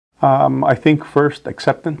I think first,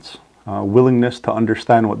 acceptance, willingness to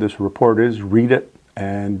understand what this report is, read it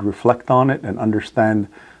and reflect on it and understand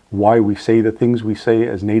why we say the things we say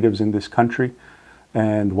as natives in this country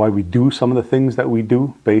and why we do some of the things that we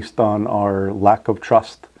do based on our lack of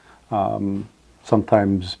trust,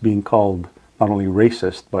 sometimes being called not only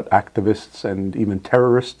racist but activists and even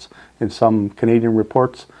terrorists in some Canadian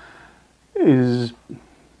reports, is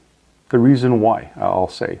the reason why, I'll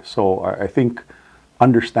say. So I think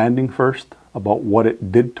understanding first about what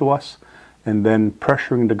it did to us, and then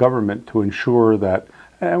pressuring the government to ensure that,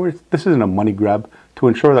 this isn't a money grab, to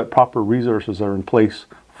ensure that proper resources are in place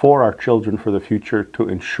for our children for the future, to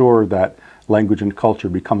ensure that language and culture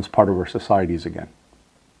becomes part of our societies again.